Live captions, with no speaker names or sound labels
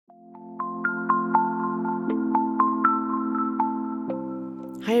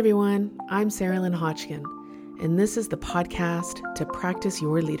Hi everyone, I'm Sarah Lynn Hodgkin, and this is the podcast to practice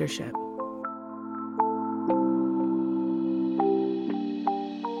your leadership.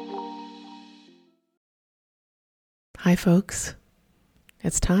 Hi folks,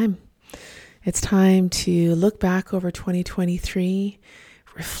 it's time. It's time to look back over 2023,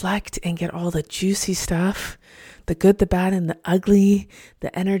 reflect and get all the juicy stuff, the good, the bad, and the ugly,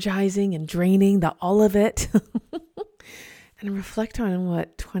 the energizing and draining, the all of it. And reflect on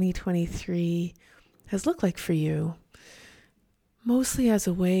what 2023 has looked like for you, mostly as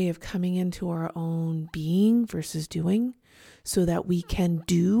a way of coming into our own being versus doing, so that we can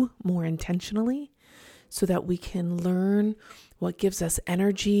do more intentionally, so that we can learn what gives us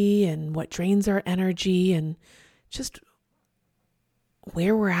energy and what drains our energy and just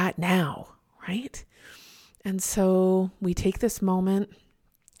where we're at now, right? And so we take this moment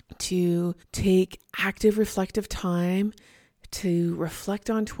to take active reflective time to reflect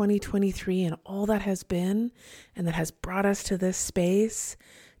on 2023 and all that has been and that has brought us to this space,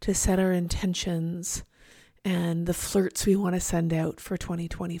 to set our intentions and the flirts we want to send out for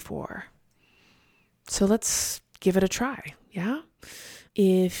 2024. So let's give it a try, yeah?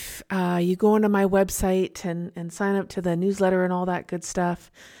 If you go onto my website and sign up to the newsletter and all that good stuff,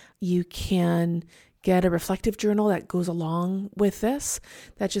 you can get a reflective journal that goes along with this,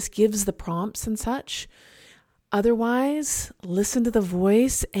 that just gives the prompts and such. Otherwise, listen to the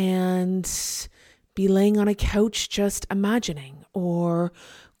voice and be laying on a couch just imagining, or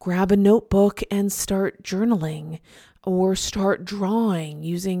grab a notebook and start journaling, or start drawing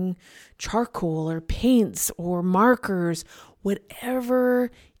using charcoal or paints or markers,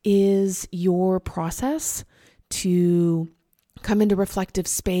 whatever is your process to come into reflective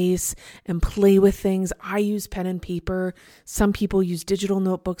space and play with things. I use pen and paper. Some people use digital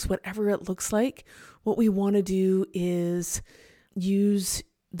notebooks, whatever it looks like. What we want to do is use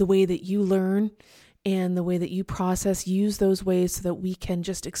the way that you learn and the way that you process, use those ways so that we can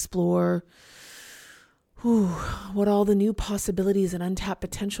just explore what all the new possibilities and untapped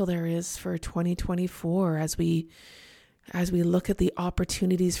potential there is for 2024 as we look at the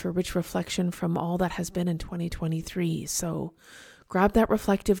opportunities for rich reflection from all that has been in 2023. So grab that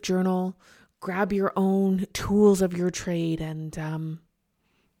reflective journal, grab your own tools of your trade, and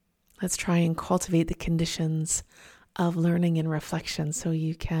let's try and cultivate the conditions of learning and reflection so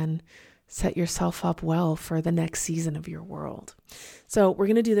you can set yourself up well for the next season of your world. So we're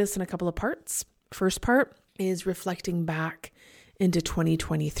going to do this in a couple of parts. First part is reflecting back into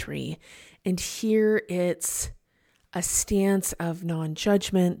 2023. And here it's a stance of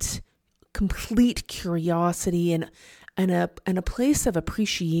non-judgment, complete curiosity, and a place of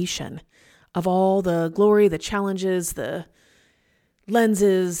appreciation of all the glory, the challenges, the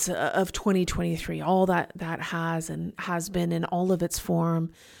lenses of 2023, all that has and has been in all of its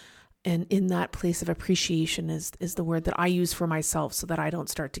form. And in that place of appreciation is the word that I use for myself so that I don't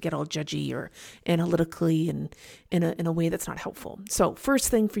start to get all judgy or analytically and in a way that's not helpful. So first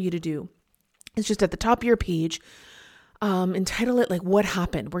thing for you to do is just at the top of your page, entitle it like what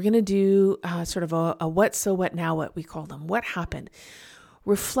happened. We're going to do sort of a what, so what, now what we call them. What happened?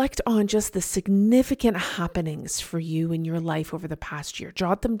 Reflect on just the significant happenings for you in your life over the past year.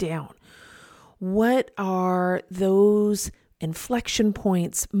 Jot them down. What are those inflection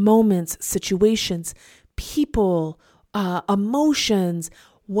points, moments, situations, people, emotions?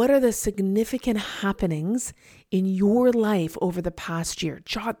 What are the significant happenings in your life over the past year?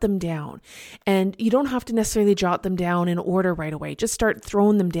 Jot them down. And you don't have to necessarily jot them down in order right away. Just start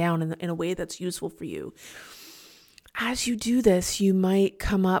throwing them down in a way that's useful for you. As you do this, you might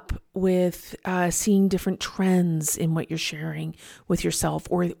come up with seeing different trends in what you're sharing with yourself,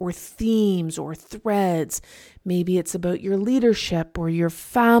 or themes or threads. Maybe it's about your leadership or your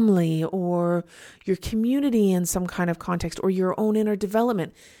family or your community in some kind of context, or your own inner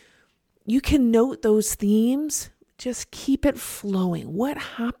development. You can note those themes. Just keep it flowing. What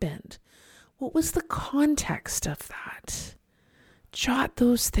happened? What was the context of that? Jot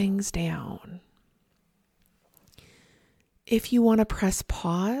those things down. If you want to press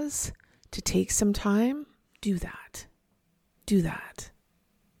pause to take some time, do that. Do that.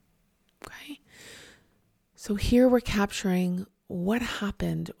 Okay? So here we're capturing what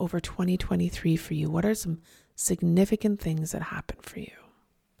happened over 2023 for you. What are some significant things that happened for you?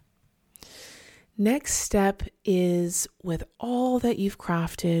 Next step is, with all that you've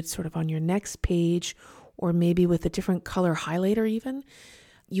crafted sort of on your next page, or maybe with a different color highlighter even,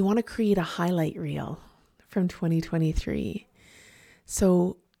 you want to create a highlight reel from 2023.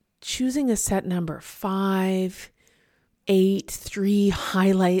 So choosing a set number, 5, three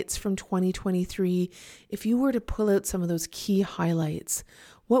highlights from 2023, if you were to pull out some of those key highlights,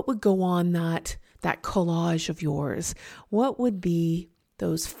 what would go on that collage of yours? What would be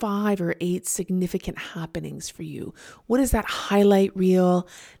those 5 or 8 significant happenings for you? What is that highlight reel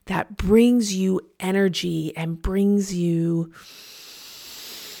that brings you energy and brings you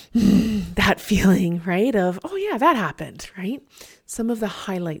that feeling, right? Of, oh yeah, that happened, right? Some of the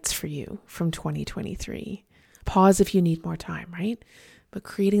highlights for you from 2023. Pause if you need more time, right? But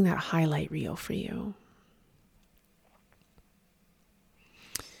creating that highlight reel for you.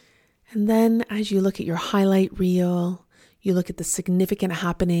 And then as you look at your highlight reel, you look at the significant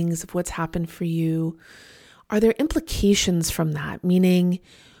happenings of what's happened for you. Are there implications from that? Meaning,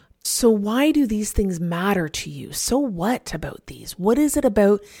 so why do these things matter to you? So what about these? What is it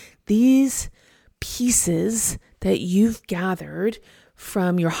about these pieces that you've gathered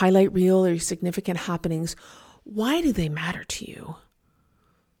from your highlight reel or your significant happenings? Why do they matter to you?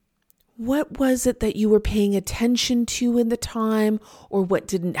 What was it that you were paying attention to in the time, or what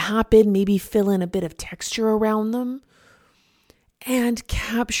didn't happen? Maybe fill in a bit of texture around them and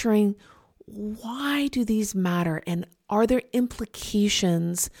capturing, why do these matter? And are there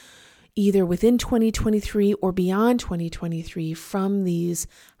implications either within 2023 or beyond 2023 from these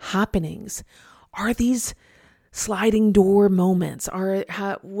happenings? Are these sliding door moments?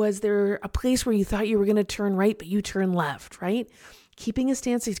 Was there a place where you thought you were going to turn right, but you turn left, right? Keeping a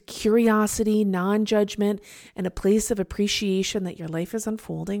stance of curiosity, non-judgment, and a place of appreciation that your life is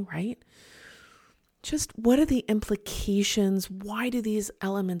unfolding, right? Just what are the implications? Why do these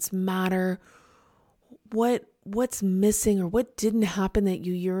elements matter? What's missing or what didn't happen that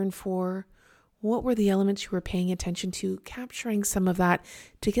you yearn for? What were the elements you were paying attention to? Capturing some of that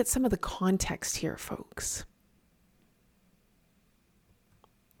to get some of the context here, folks.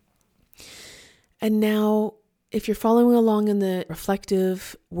 And now, if you're following along in the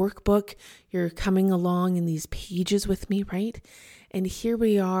reflective workbook, you're coming along in these pages with me, right? And here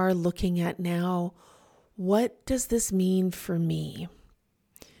we are looking at now, what does this mean for me?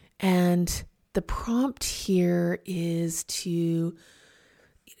 And the prompt here is to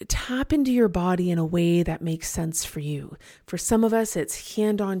tap into your body in a way that makes sense for you. For some of us, it's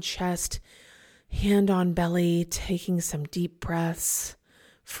hand on chest, hand on belly, taking some deep breaths.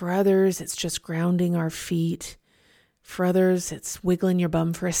 For others, it's just grounding our feet. For others, it's wiggling your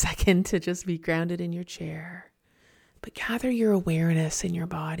bum for a second to just be grounded in your chair. But gather your awareness in your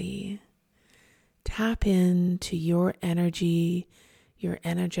body. Tap into your energy, your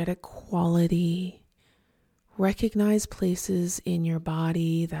energetic quality. Recognize places in your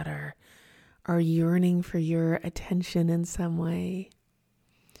body that are yearning for your attention in some way.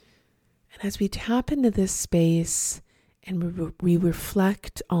 And as we tap into this space and we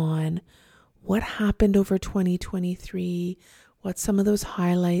reflect on what happened over 2023, what some of those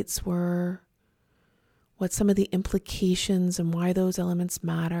highlights were, what some of the implications and why those elements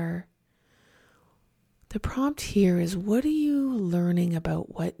matter. The prompt here is, what are you learning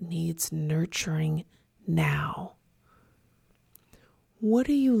about what needs nurturing now? What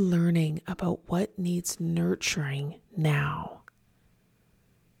are you learning about what needs nurturing now?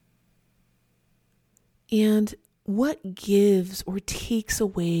 And what gives or takes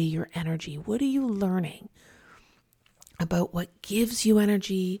away your energy? What are you learning about what gives you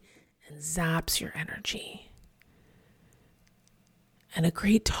energy and zaps your energy? And a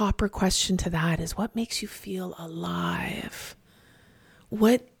great topper question to that is, what makes you feel alive?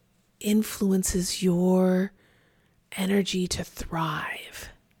 What influences your energy to thrive?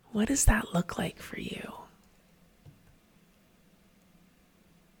 What does that look like for you?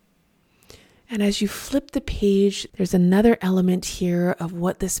 And as you flip the page, there's another element here of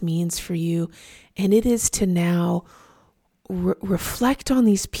what this means for you. And it is to now reflect on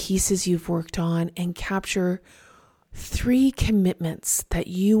these pieces you've worked on and capture 3 commitments that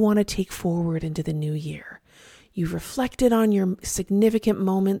you want to take forward into the new year. You've reflected on your significant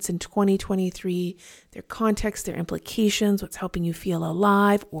moments in 2023, their context, their implications, what's helping you feel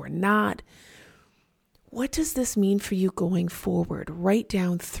alive or not. What does this mean for you going forward? Write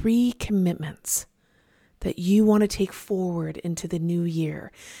down 3 commitments that you want to take forward into the new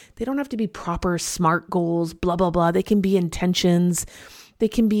year. They don't have to be proper SMART goals, blah, blah, blah. They can be intentions. They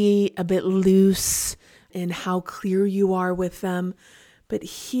can be a bit loose in how clear you are with them. But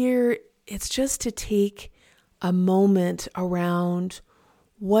here, it's just to take a moment around,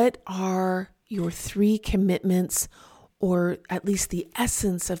 what are your 3 commitments, or at least the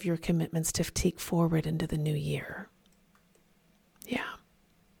essence of your commitments to take forward into the new year. Yeah.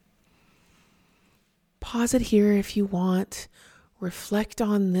 Pause it here if you want. reflect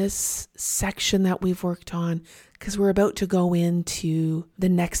on this section that we've worked on, because we're about to go into the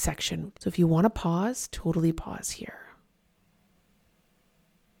next section. So if you want to pause, totally pause here.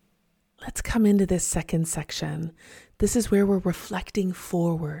 Let's come into this second section. This is where we're reflecting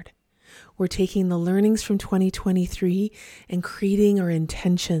forward. We're taking the learnings from 2023 and creating our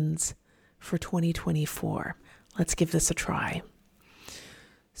intentions for 2024. Let's give this a try.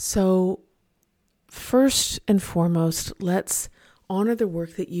 So first and foremost, let's honor the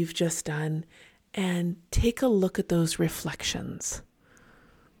work that you've just done and take a look at those reflections.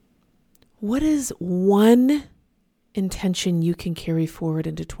 What is one intention you can carry forward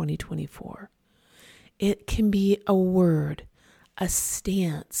into 2024? It can be a word, a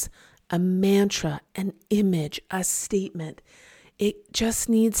stance, a mantra, an image, a statement. It just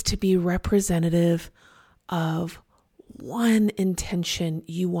needs to be representative of one intention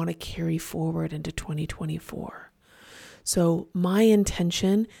you want to carry forward into 2024. So my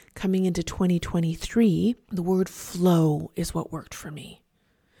intention coming into 2023, the word flow is what worked for me.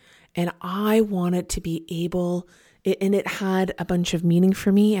 And I wanted to be able, and it had a bunch of meaning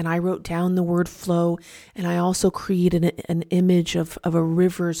for me, and I wrote down the word flow, and I also created an image of a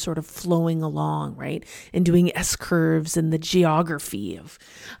river sort of flowing along, right? And doing S-curves and the geography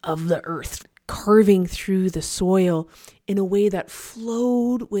of the earth, carving through the soil in a way that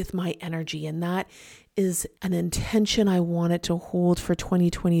flowed with my energy. And that is an intention I wanted to hold for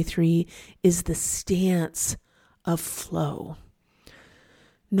 2023, is the stance of flow.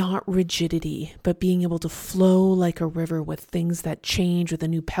 Not rigidity, but being able to flow like a river with things that change, with a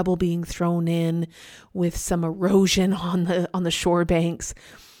new pebble being thrown in, with some erosion on the shore banks.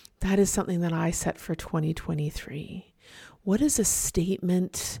 That is something that I set for 2023. What is a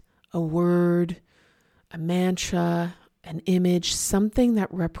statement, a word, a mantra, an image, something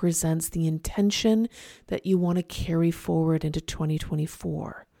that represents the intention that you want to carry forward into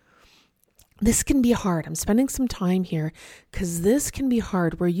 2024? This can be hard. I'm spending some time here because this can be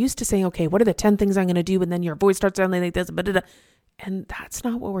hard. We're used to saying, okay, what are the 10 things I'm going to do? And then your voice starts sounding like this. And that's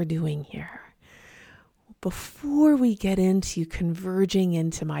not what we're doing here. Before we get into converging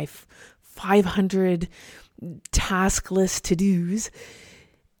into my 500 task list to-dos,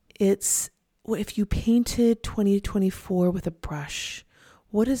 it's, if you painted 2024 with a brush,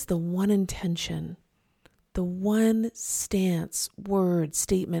 what is the one intention, the one stance, word,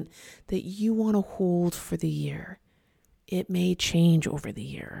 statement that you want to hold for the year? It may change over the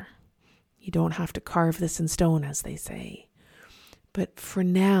year. You don't have to carve this in stone, as they say. But for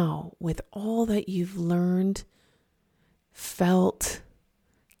now, with all that you've learned, felt,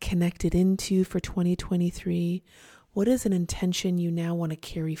 connected into for 2023, what is an intention you now want to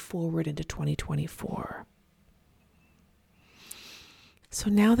carry forward into 2024? So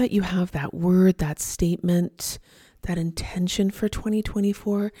now that you have that word, that statement, that intention for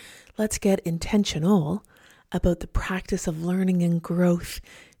 2024, let's get intentional about the practice of learning and growth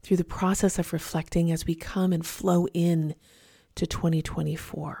through the process of reflecting as we come and flow in to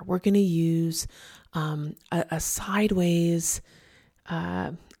 2024. We're going to use a sideways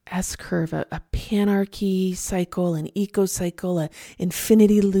S-curve, a panarchy cycle, an eco cycle, an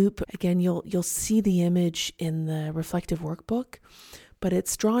infinity loop. Again, you'll see the image in the reflective workbook, but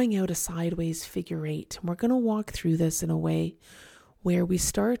it's drawing out a sideways figure eight. And we're going to walk through this in a way where we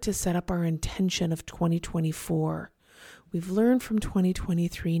start to set up our intention of 2024. We've learned from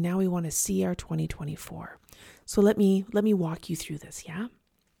 2023. Now we want to see our 2024. So let me walk you through this, yeah?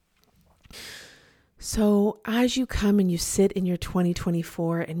 So as you come and you sit in your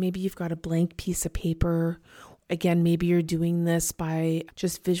 2024, and maybe you've got a blank piece of paper. Again, maybe you're doing this by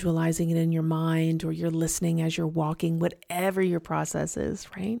just visualizing it in your mind, or you're listening as you're walking, whatever your process is,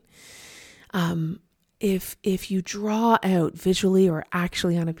 right? If you draw out visually or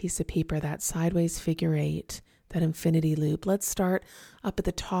actually on a piece of paper that sideways figure eight, that infinity loop, let's start up at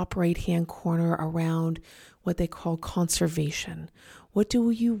the top right-hand corner around what they call conservation. What do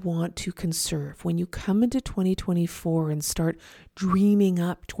you want to conserve? When you come into 2024 and start dreaming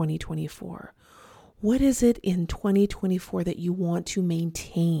up 2024, what is it in 2024 that you want to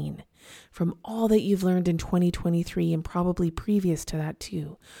maintain from all that you've learned in 2023 and probably previous to that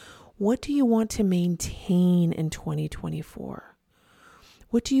too? What do you want to maintain in 2024?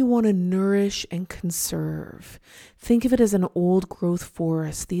 What do you want to nourish and conserve? Think of it as an old growth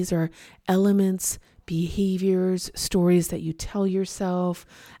forest. These are elements, behaviors, stories that you tell yourself,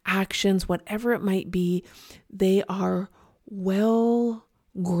 actions, whatever it might be. They are well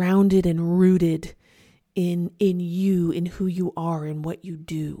grounded and rooted in you, in who you are and what you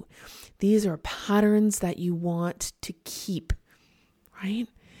do. These are patterns that you want to keep, right?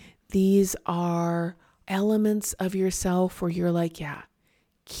 These are elements of yourself where you're like, yeah,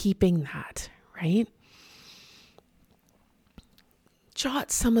 keeping that, right?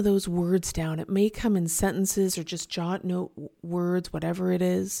 Jot some of those words down. It may come in sentences or just jot note words, whatever it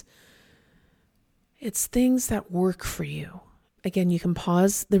is. It's things that work for you. Again, you can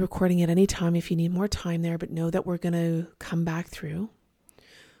pause the recording at any time if you need more time there, but know that we're going to come back through.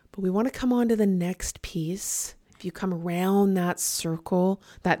 But we want to come on to the next piece. If you come around that circle,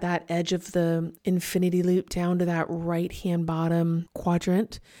 that edge of the infinity loop down to that right-hand bottom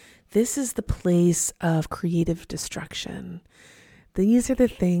quadrant, this is the place of creative destruction. These are the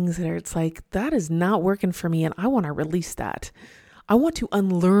things that it's like, that is not working for me and I want to release that. I want to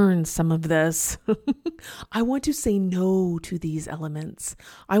unlearn some of this. I want to say no to these elements.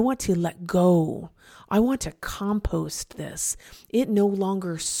 I want to let go. I want to compost this. It no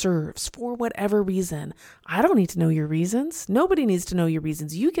longer serves for whatever reason. I don't need to know your reasons. Nobody needs to know your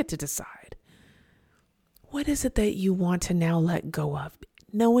reasons. You get to decide. What is it that you want to now let go of?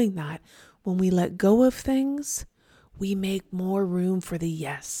 Knowing that when we let go of things, we make more room for the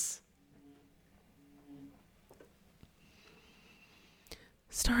yes.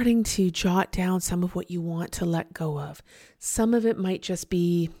 Starting to jot down some of what you want to let go of. Some of it might just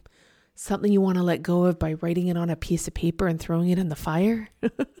be something you want to let go of by writing it on a piece of paper and throwing it in the fire.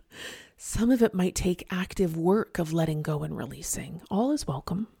 Some of it might take active work of letting go and releasing. All is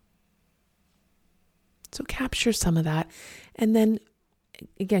welcome. So capture some of that. And then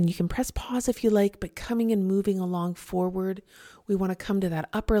again, you can press pause if you like, but coming and moving along forward, we want to come to that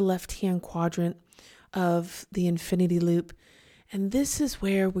upper left-hand quadrant of the infinity loop. And this is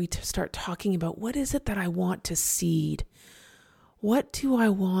where we start talking about what is it that I want to seed? What do I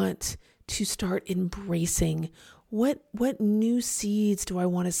want to start embracing? What new seeds do I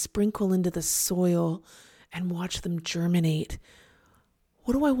want to sprinkle into the soil and watch them germinate?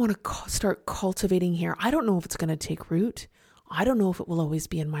 What do I want to start cultivating here? I don't know if it's going to take root. I don't know if it will always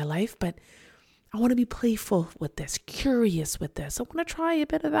be in my life, but I want to be playful with this, curious with this. I want to try a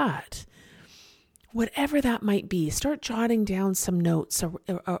bit of that. Whatever that might be, start jotting down some notes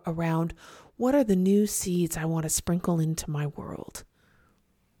around what are the new seeds I want to sprinkle into my world.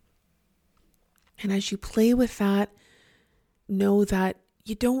 And as you play with that, know that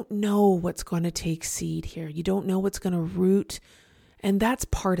you don't know what's going to take seed here. You don't know what's going to root. And that's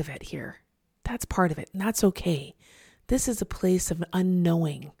part of it here. That's part of it. And that's okay. This is a place of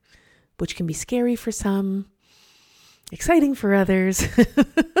unknowing, which can be scary for some, exciting for others.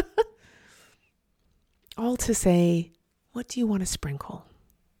 All to say, what do you want to sprinkle?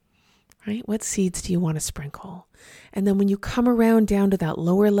 Right? What seeds do you want to sprinkle? And then when you come around down to that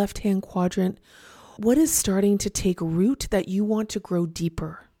lower left-hand quadrant, what is starting to take root that you want to grow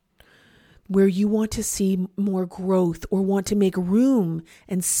deeper? Where you want to see more growth or want to make room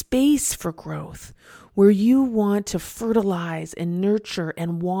and space for growth? Where you want to fertilize and nurture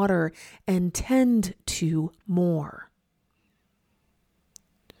and water and tend to more?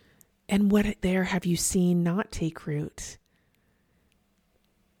 And what there have you seen not take root?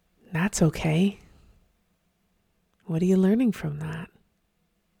 That's okay. What are you learning from that?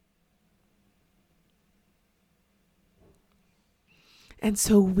 And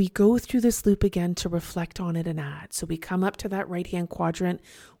so we go through this loop again to reflect on it and add. So we come up to that right-hand quadrant.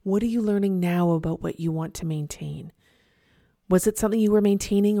 What are you learning now about what you want to maintain? Was it something you were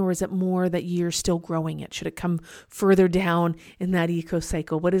maintaining, or is it more that you're still growing it? Should it come further down in that eco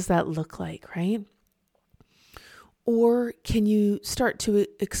cycle? What does that look like, right? Or can you start to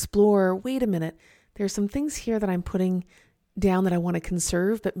explore, wait a minute, there's some things here that I'm putting down that I want to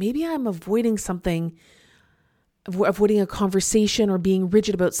conserve, but maybe I'm avoiding something, avoiding a conversation or being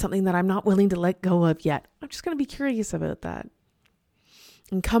rigid about something that I'm not willing to let go of yet. I'm just going to be curious about that.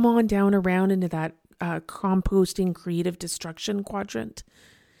 And come on down around into that composting creative destruction quadrant.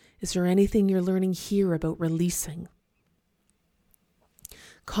 Is there anything you're learning here about releasing?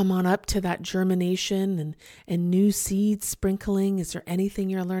 Come on up to that germination and new seed sprinkling. Is there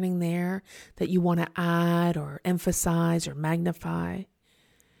anything you're learning there that you want to add or emphasize or magnify?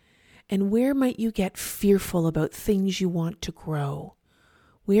 And where might you get fearful about things you want to grow?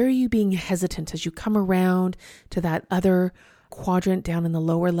 Where are you being hesitant as you come around to that other quadrant down in the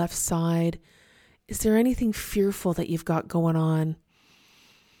lower left side? Is there anything fearful that you've got going on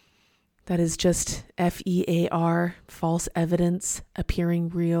that is just FEAR, false evidence appearing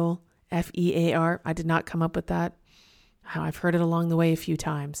real? FEAR. I did not come up with that. I've heard it along the way a few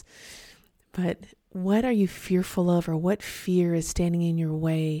times. But what are you fearful of, or what fear is standing in your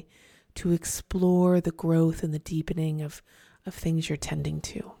way to explore the growth and the deepening of things you're tending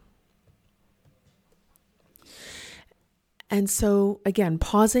to? And so again,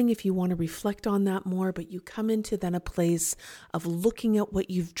 pausing if you want to reflect on that more, but you come into then a place of looking at what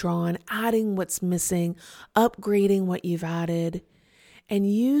you've drawn, adding what's missing, upgrading what you've added,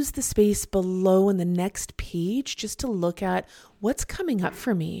 and use the space below in the next page just to look at what's coming up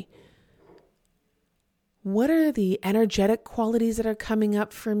for me. What are the energetic qualities that are coming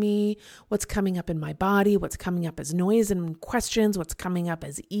up for me? What's coming up in my body? What's coming up as noise and questions? What's coming up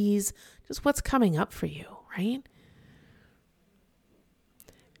as ease? Just what's coming up for you, right?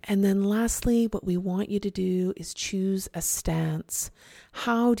 And then lastly, what we want you to do is choose a stance.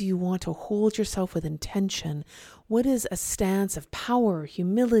 How do you want to hold yourself with intention? What is a stance of power,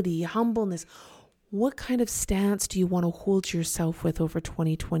 humility, humbleness? What kind of stance do you want to hold yourself with over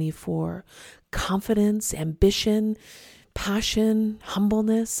 2024? Confidence, ambition, passion,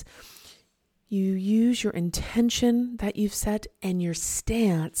 humbleness. You use your intention that you've set and your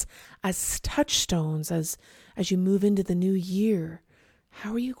stance as touchstones as you move into the new year.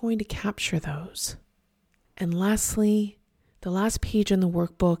 How are you going to capture those? And lastly, the last page in the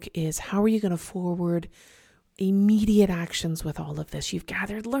workbook is how are you going to forward immediate actions with all of this? You've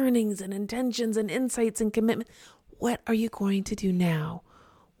gathered learnings and intentions and insights and commitment. What are you going to do now?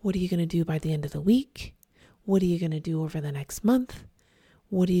 What are you going to do by the end of the week? What are you going to do over the next month?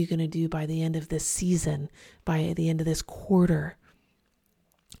 What are you going to do by the end of this season, by the end of this quarter?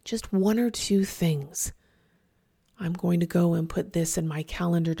 Just one or two things. I'm going to go and put this in my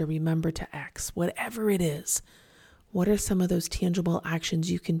calendar to remember to X, whatever it is. What are some of those tangible actions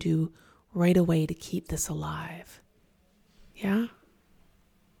you can do right away to keep this alive? Yeah?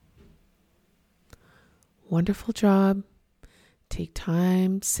 Wonderful job. Take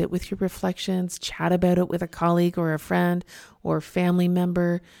time, sit with your reflections, chat about it with a colleague or a friend or family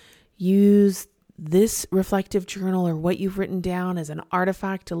member. Use this reflective journal or what you've written down as an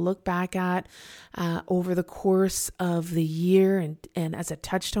artifact to look back at over the course of the year and as a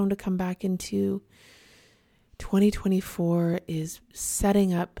touchstone to come back into. 2024 is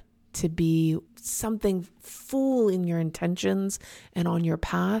setting up to be something full in your intentions and on your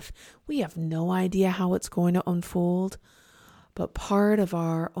path. We have no idea how it's going to unfold, but part of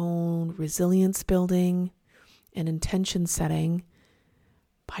our own resilience building and intention setting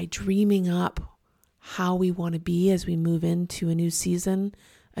by dreaming up how we want to be as we move into a new season,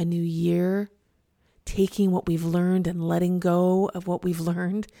 a new year, taking what we've learned and letting go of what we've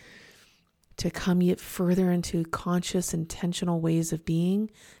learned to come yet further into conscious, intentional ways of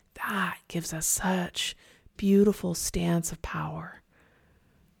being, that gives us such beautiful stance of power,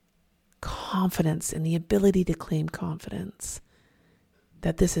 confidence, and the ability to claim confidence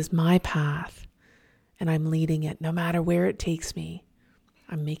that this is my path and I'm leading it no matter where it takes me.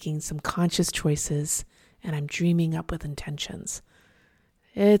 I'm making some conscious choices and I'm dreaming up with intentions.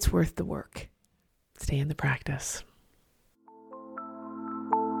 It's worth the work. Stay in the practice.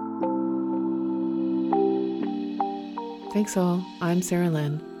 Thanks all. I'm Sarah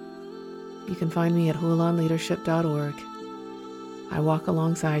Lynn. You can find me at hulanleadership.org. I walk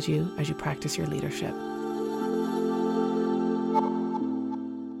alongside you as you practice your leadership.